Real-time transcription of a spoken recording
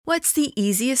What's the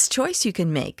easiest choice you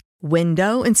can make?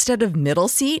 Window instead of middle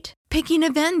seat? Picking a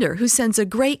vendor who sends a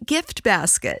great gift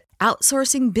basket?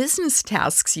 Outsourcing business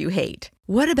tasks you hate?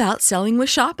 What about selling with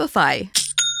Shopify?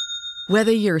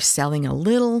 Whether you're selling a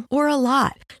little or a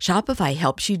lot, Shopify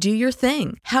helps you do your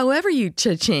thing, however you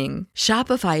cha-ching.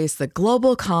 Shopify is the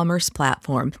global commerce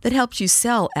platform that helps you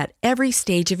sell at every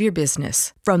stage of your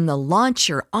business. From the launch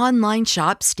your online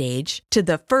shop stage to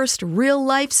the first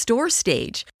real-life store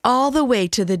stage, all the way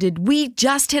to the did we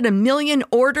just hit a million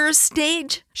orders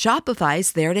stage.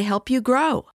 Shopify's there to help you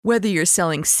grow. Whether you're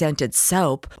selling scented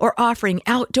soap or offering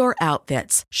outdoor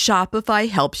outfits, Shopify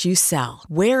helps you sell.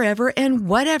 Wherever and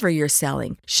whatever you're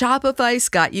selling, Shopify's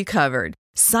got you covered.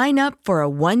 Sign up for a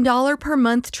 $1 per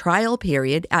month trial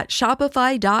period at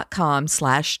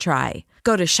shopify.com/try.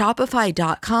 Go to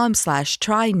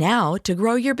shopify.com/try now to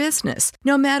grow your business,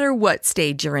 no matter what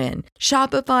stage you're in.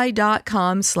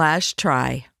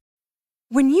 Shopify.com/try.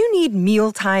 When you need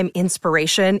mealtime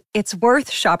inspiration, it's worth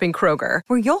shopping Kroger,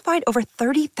 where you'll find over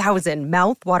 30,000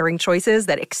 mouth-watering choices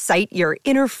that excite your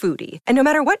inner foodie. And no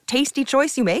matter what tasty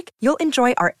choice you make, you'll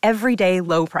enjoy our everyday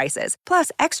low prices, plus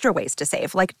extra ways to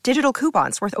save, like digital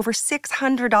coupons worth over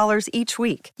 $600 each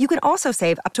week. You can also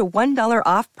save up to $1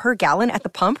 off per gallon at the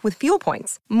pump with fuel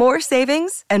points. More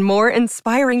savings and more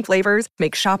inspiring flavors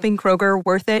make shopping Kroger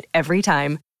worth it every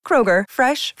time. Kroger,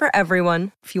 fresh for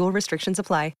everyone. Fuel restrictions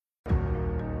apply.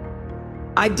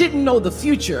 I didn't know the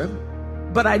future,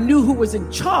 but I knew who was in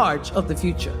charge of the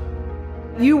future.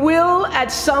 You will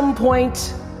at some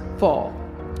point fall.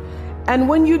 And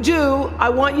when you do, I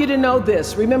want you to know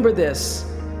this. Remember this.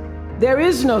 There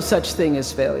is no such thing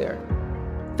as failure.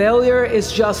 Failure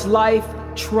is just life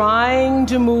trying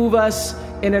to move us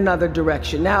in another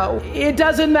direction. Now, it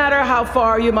doesn't matter how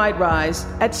far you might rise.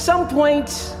 At some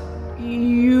point,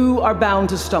 you are bound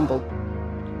to stumble.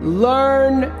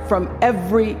 Learn from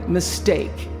every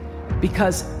mistake,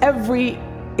 because every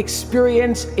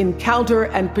experience, encounter,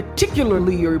 and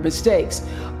particularly your mistakes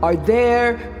are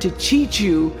there to teach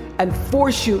you and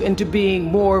force you into being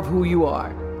more of who you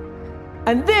are.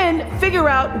 And then figure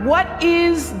out what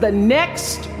is the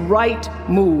next right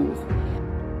move.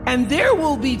 And there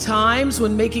will be times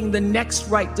when making the next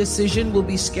right decision will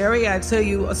be scary. I tell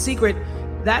you a secret,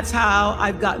 that's how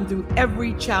I've gotten through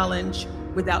every challenge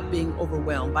without being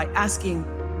overwhelmed, by asking,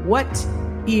 what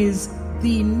is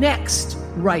the next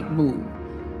right move?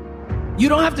 You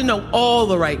don't have to know all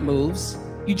the right moves.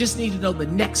 You just need to know the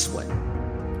next one.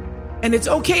 And it's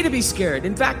okay to be scared.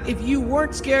 In fact, if you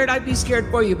weren't scared, I'd be scared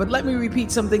for you. But let me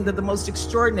repeat something that the most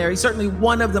extraordinary, certainly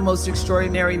one of the most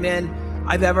extraordinary men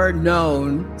I've ever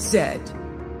known said.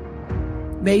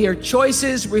 May your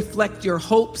choices reflect your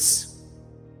hopes,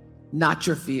 not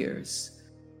your fears.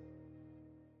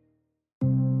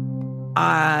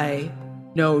 I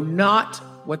know not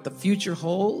what the future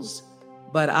holds,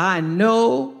 but I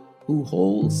know who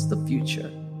holds the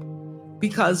future.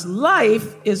 Because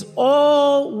life is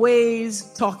always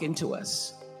talking to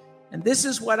us. And this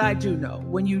is what I do know.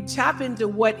 When you tap into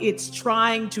what it's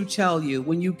trying to tell you,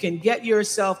 when you can get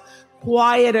yourself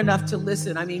quiet enough to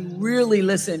listen, I mean, really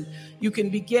listen, you can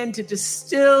begin to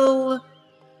distill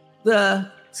the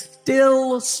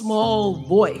still small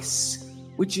voice,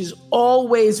 which is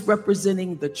always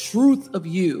representing the truth of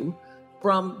you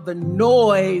from the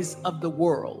noise of the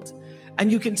world.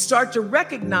 And you can start to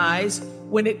recognize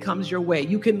when it comes your way.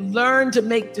 You can learn to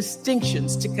make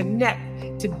distinctions, to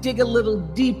connect, to dig a little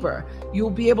deeper. You'll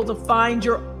be able to find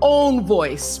your own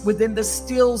voice within the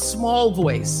still small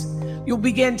voice. You'll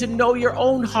begin to know your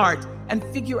own heart and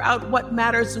figure out what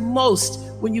matters most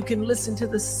when you can listen to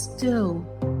the still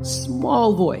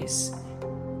small voice.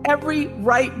 Every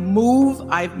right move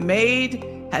I've made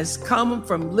has come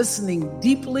from listening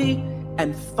deeply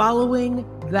and following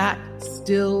that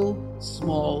still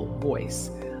small voice,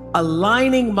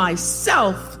 aligning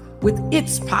myself with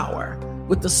its power,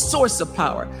 with the source of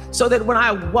power, so that when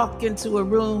I walk into a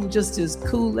room just as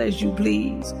cool as you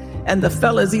please, and the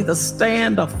fellas either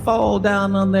stand or fall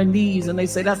down on their knees and they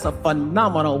say, that's a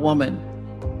phenomenal woman.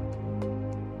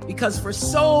 Because for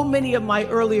so many of my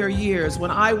earlier years,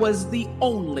 when I was the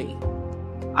only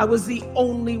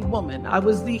woman, I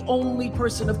was the only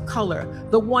person of color,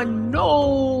 the one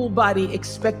nobody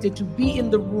expected to be in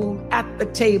the room at the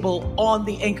table on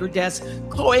the anchor desk,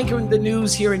 co-anchoring the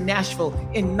news here in Nashville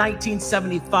in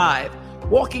 1975,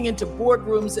 walking into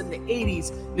boardrooms in the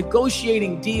 80s,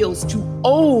 negotiating deals to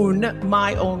own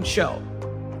my own show.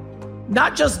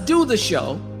 Not just do the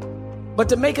show, but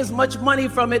to make as much money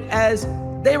from it as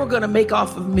they were going to make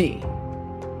off of me.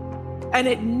 And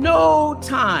at no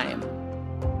time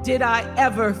did I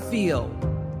ever feel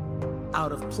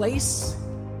out of place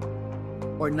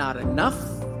or not enough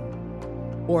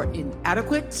or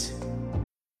inadequate?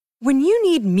 When you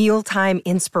need mealtime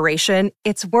inspiration,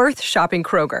 it's worth shopping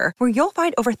Kroger, where you'll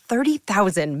find over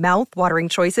 30,000 mouth-watering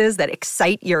choices that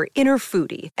excite your inner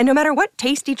foodie. And no matter what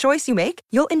tasty choice you make,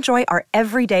 you'll enjoy our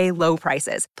everyday low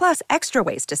prices, plus extra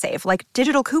ways to save, like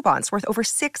digital coupons worth over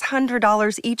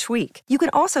 $600 each week. You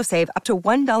can also save up to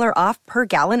 $1 off per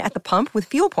gallon at the pump with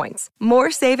fuel points.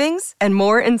 More savings and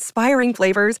more inspiring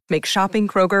flavors make shopping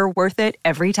Kroger worth it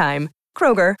every time.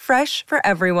 Kroger, fresh for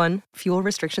everyone. Fuel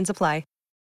restrictions apply.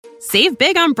 Save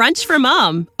big on brunch for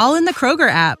mom, all in the Kroger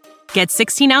app. Get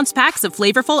 16-ounce packs of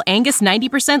flavorful Angus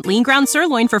 90% lean ground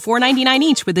sirloin for $4.99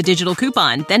 each with a digital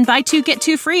coupon. Then buy 2, get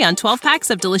 2 free on 12 packs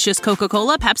of delicious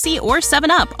Coca-Cola, Pepsi, or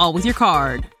 7-Up, all with your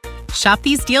card. Shop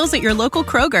these deals at your local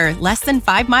Kroger, less than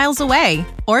 5 miles away.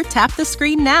 Or tap the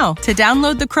screen now to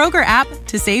download the Kroger app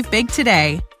to save big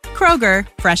today. Kroger,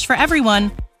 fresh for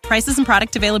everyone. Prices and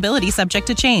product availability subject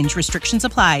to change. Restrictions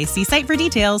apply. See site for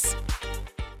details.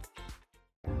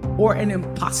 Or an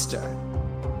imposter.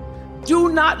 Do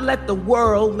not let the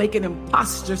world make an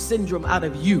imposter syndrome out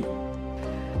of you.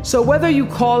 So whether you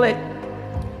call it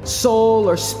soul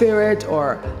or spirit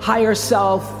or higher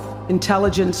self,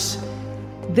 intelligence,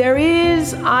 there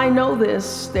is, I know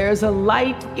this, there's a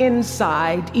light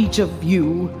inside each of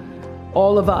you,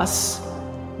 all of us,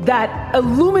 that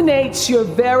illuminates your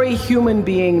very human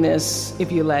beingness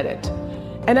if you let it.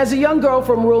 And as a young girl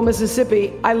from rural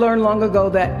Mississippi, I learned long ago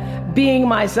that being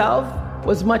myself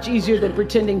was much easier than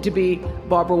pretending to be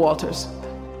Barbara Walters.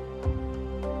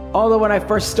 Although when I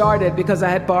first started, because I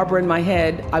had Barbara in my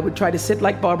head, I would try to sit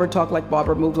like Barbara, talk like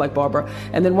Barbara, move like Barbara.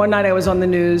 And then one night I was on the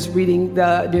news, reading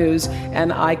the news,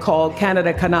 and I called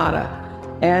Canada, Canada.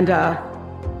 And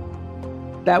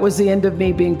that was the end of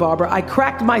me being Barbara. I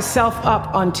cracked myself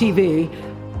up on TV,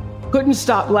 couldn't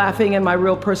stop laughing, and my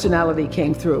real personality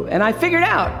came through. And I figured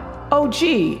out, oh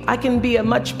gee, I can be a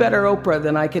much better Oprah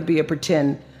than I could be a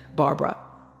pretend Barbara.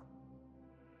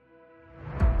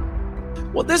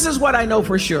 Well, this is what I know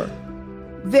for sure.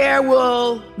 There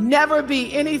will never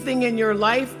be anything in your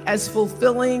life as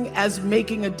fulfilling as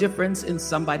making a difference in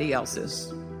somebody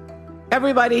else's.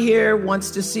 Everybody here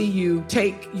wants to see you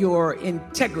take your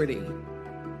integrity,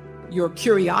 your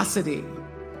curiosity,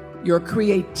 your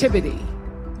creativity,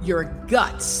 your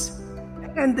guts,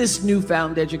 and this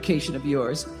newfound education of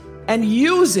yours, and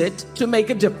use it to make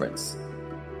a difference.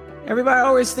 Everybody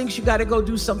always thinks you got to go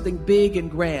do something big and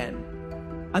grand.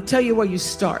 I'll tell you where you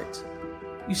start.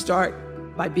 You start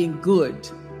by being good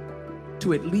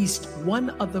to at least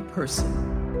one other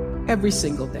person every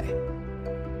single day.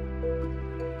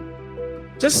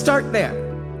 Just start there.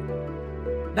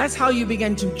 That's how you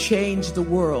begin to change the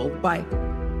world, by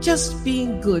just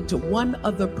being good to one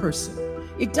other person.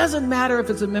 It doesn't matter if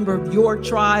it's a member of your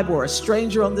tribe or a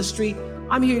stranger on the street.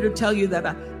 I'm here to tell you that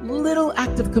a little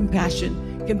act of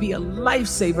compassion can be a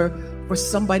lifesaver for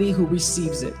somebody who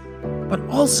receives it, but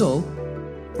also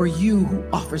for you who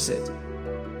offers it.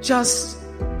 Just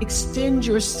extend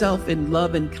yourself in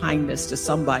love and kindness to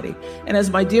somebody. And as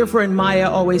my dear friend Maya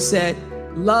always said,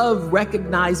 love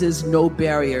recognizes no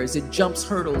barriers. It jumps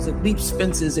hurdles, it leaps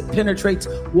fences, it penetrates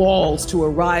walls to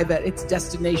arrive at its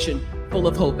destination full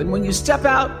of hope. And when you step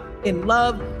out in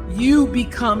love, you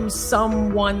become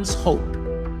someone's hope.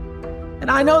 And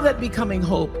I know that becoming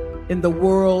hope in the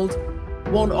world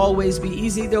won't always be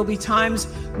easy. There'll be times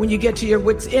when you get to your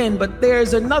wits' end, but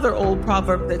there's another old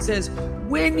proverb that says,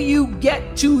 when you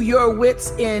get to your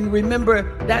wits' end,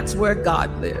 remember that's where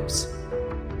God lives.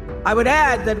 I would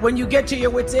add that when you get to your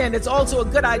wits' end, it's also a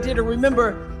good idea to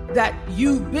remember that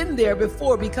you've been there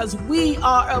before, because we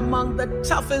are among the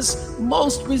toughest,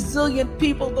 most resilient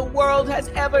people the world has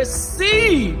ever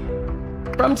seen.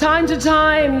 From time to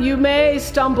time, you may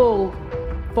stumble,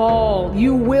 fall.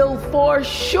 You will for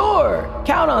sure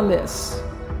count on this.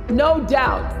 No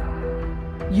doubt.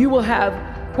 You will have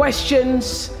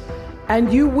questions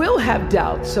and you will have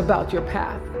doubts about your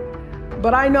path.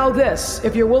 But I know this,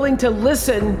 if you're willing to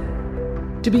listen,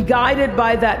 to be guided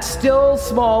by that still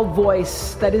small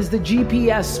voice that is the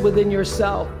GPS within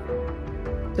yourself,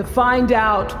 to find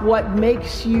out what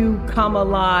makes you come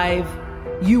alive,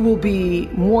 you will be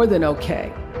more than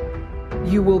okay.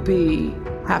 You will be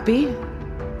happy,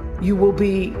 you will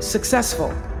be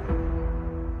successful,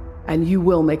 and you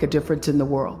will make a difference in the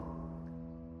world.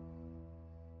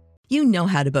 You know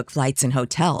how to book flights and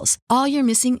hotels. All you're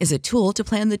missing is a tool to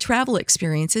plan the travel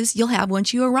experiences you'll have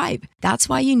once you arrive. That's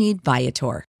why you need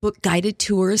Viator. Book guided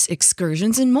tours,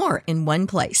 excursions, and more in one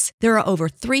place. There are over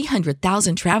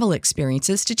 300,000 travel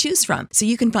experiences to choose from, so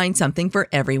you can find something for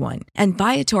everyone. And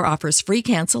Viator offers free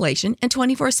cancellation and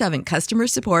 24/7 customer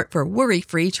support for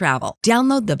worry-free travel.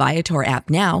 Download the Viator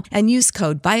app now and use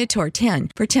code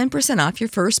Viator10 for 10% off your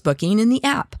first booking in the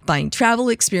app. Find travel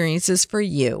experiences for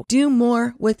you. Do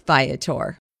more with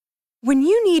Viator. When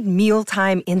you need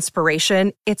mealtime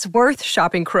inspiration, it's worth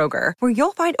shopping Kroger, where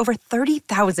you'll find over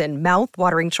 30,000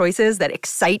 mouth-watering choices that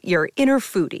excite your inner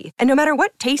foodie. And no matter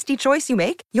what tasty choice you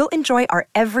make, you'll enjoy our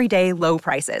everyday low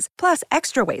prices, plus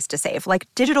extra ways to save, like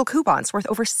digital coupons worth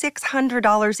over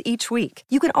 $600 each week.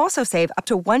 You can also save up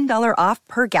to $1 off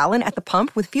per gallon at the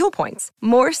pump with fuel points.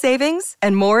 More savings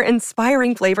and more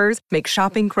inspiring flavors make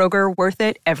shopping Kroger worth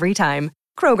it every time.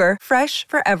 Kroger, fresh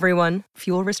for everyone.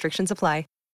 Fuel restrictions apply.